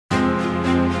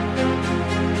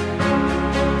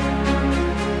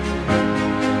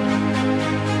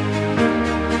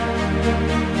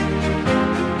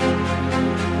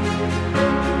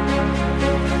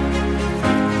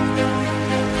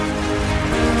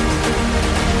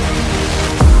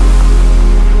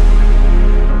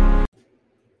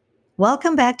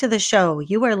Welcome back to the show.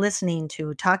 You are listening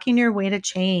to Talking Your Way to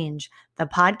Change, the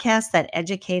podcast that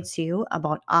educates you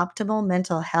about optimal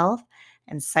mental health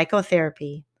and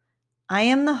psychotherapy. I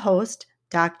am the host,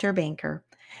 Dr. Banker,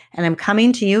 and I'm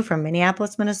coming to you from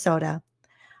Minneapolis, Minnesota.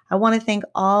 I want to thank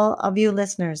all of you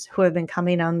listeners who have been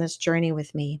coming on this journey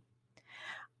with me.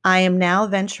 I am now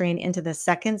venturing into the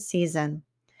second season.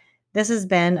 This has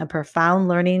been a profound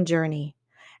learning journey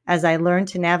as I learn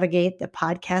to navigate the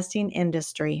podcasting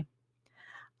industry.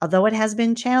 Although it has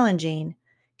been challenging,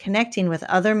 connecting with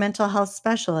other mental health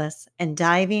specialists and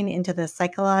diving into the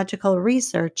psychological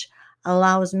research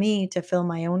allows me to fill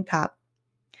my own cup.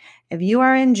 If you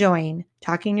are enjoying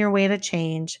Talking Your Way to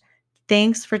Change,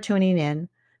 thanks for tuning in.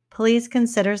 Please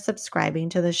consider subscribing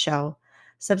to the show.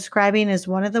 Subscribing is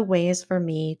one of the ways for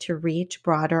me to reach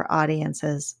broader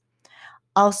audiences.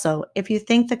 Also, if you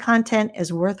think the content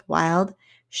is worthwhile,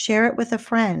 share it with a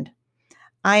friend.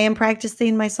 I am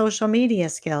practicing my social media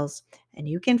skills, and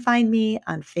you can find me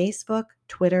on Facebook,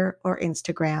 Twitter, or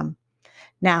Instagram.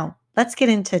 Now, let's get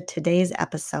into today's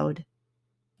episode.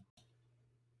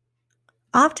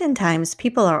 Oftentimes,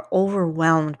 people are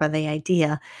overwhelmed by the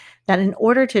idea that in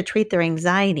order to treat their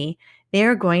anxiety, they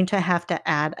are going to have to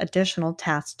add additional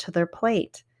tasks to their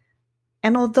plate.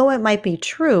 And although it might be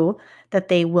true that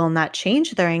they will not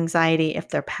change their anxiety if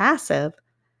they're passive,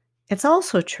 it's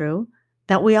also true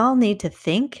that we all need to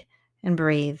think and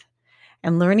breathe.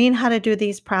 And learning how to do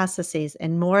these processes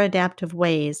in more adaptive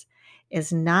ways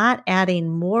is not adding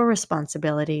more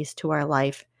responsibilities to our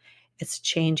life. It's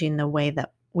changing the way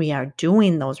that we are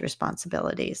doing those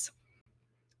responsibilities.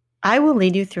 I will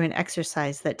lead you through an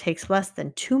exercise that takes less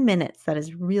than 2 minutes that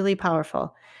is really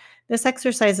powerful. This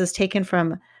exercise is taken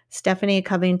from Stephanie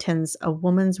Covington's A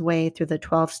Woman's Way Through the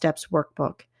 12 Steps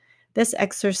workbook. This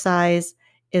exercise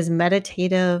is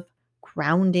meditative,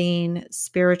 grounding,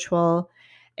 spiritual,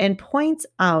 and points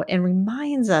out and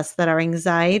reminds us that our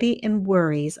anxiety and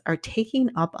worries are taking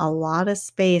up a lot of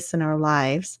space in our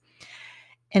lives.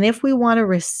 And if we want to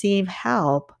receive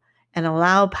help and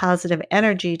allow positive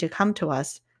energy to come to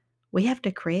us, we have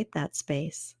to create that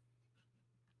space.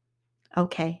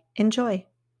 Okay, enjoy.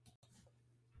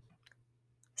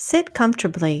 Sit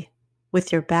comfortably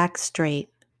with your back straight.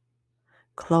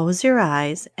 Close your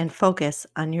eyes and focus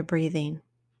on your breathing.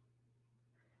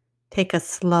 Take a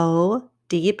slow,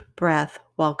 deep breath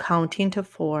while counting to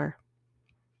 4.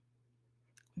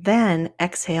 Then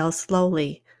exhale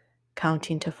slowly,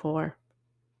 counting to 4.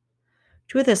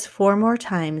 Do this 4 more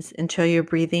times until your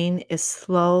breathing is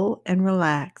slow and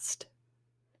relaxed.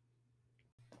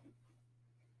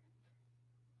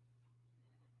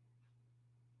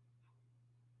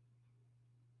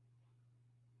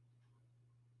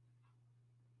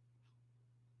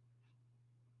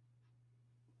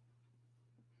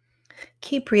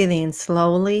 Keep breathing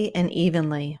slowly and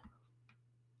evenly.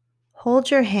 Hold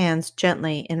your hands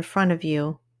gently in front of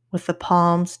you with the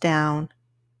palms down.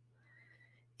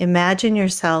 Imagine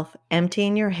yourself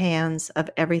emptying your hands of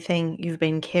everything you've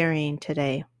been carrying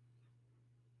today.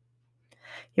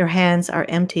 Your hands are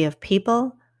empty of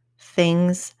people,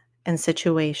 things, and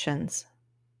situations.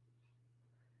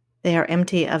 They are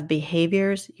empty of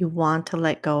behaviors you want to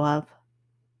let go of.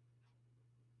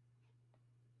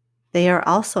 They are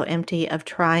also empty of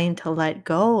trying to let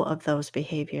go of those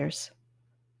behaviors.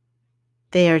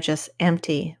 They are just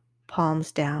empty,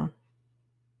 palms down.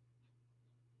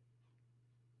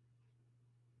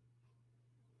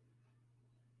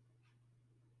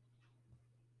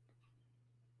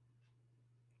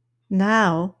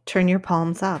 Now turn your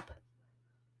palms up.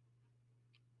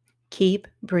 Keep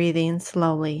breathing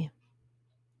slowly.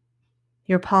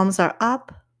 Your palms are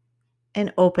up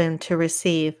and open to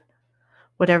receive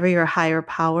whatever your higher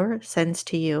power sends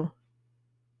to you.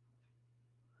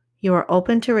 You are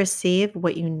open to receive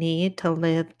what you need to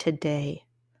live today.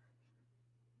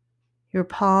 Your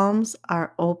palms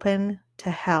are open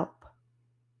to help.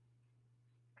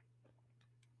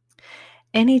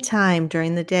 Anytime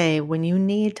during the day when you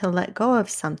need to let go of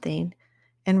something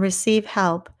and receive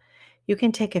help, you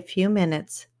can take a few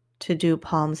minutes to do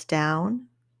palms down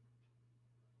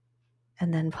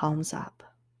and then palms up.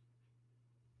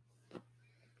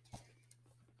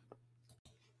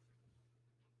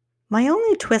 My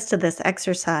only twist to this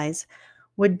exercise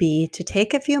would be to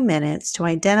take a few minutes to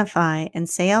identify and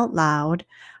say out loud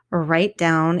or write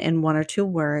down in 1 or 2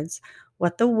 words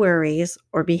what the worries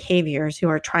or behaviors you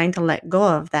are trying to let go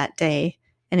of that day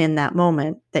and in that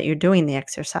moment that you're doing the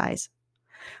exercise.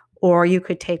 Or you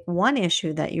could take one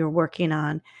issue that you're working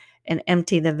on and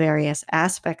empty the various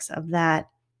aspects of that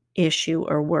issue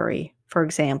or worry. For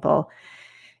example,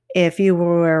 If you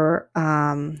were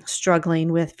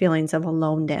struggling with feelings of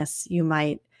aloneness, you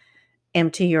might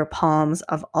empty your palms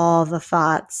of all the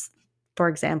thoughts. For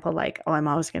example, like, oh, I'm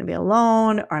always going to be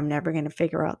alone, or I'm never going to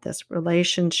figure out this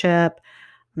relationship.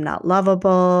 I'm not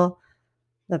lovable.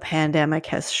 The pandemic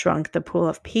has shrunk the pool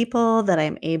of people that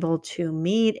I'm able to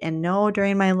meet and know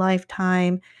during my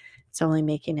lifetime. It's only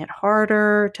making it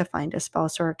harder to find a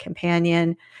spouse or a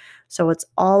companion. So it's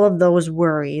all of those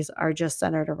worries are just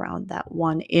centered around that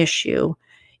one issue.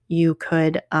 You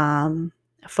could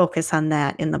focus on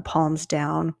that in the palms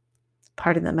down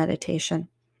part of the meditation.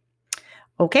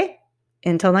 Okay,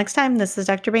 until next time, this is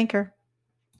Dr. Banker.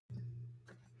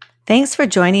 Thanks for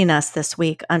joining us this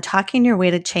week on Talking Your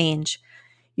Way to Change.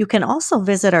 You can also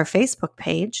visit our Facebook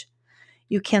page.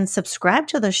 You can subscribe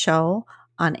to the show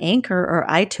on Anchor or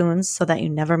iTunes so that you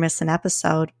never miss an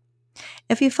episode.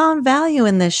 If you found value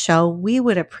in this show, we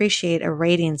would appreciate a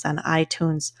ratings on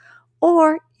iTunes,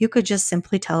 or you could just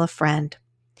simply tell a friend.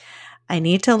 I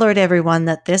need to alert everyone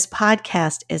that this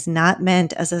podcast is not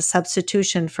meant as a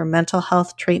substitution for mental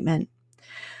health treatment.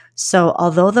 So,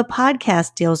 although the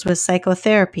podcast deals with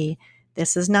psychotherapy,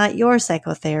 this is not your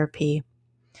psychotherapy.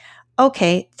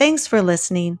 Okay, thanks for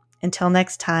listening. Until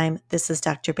next time, this is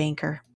Dr. Banker.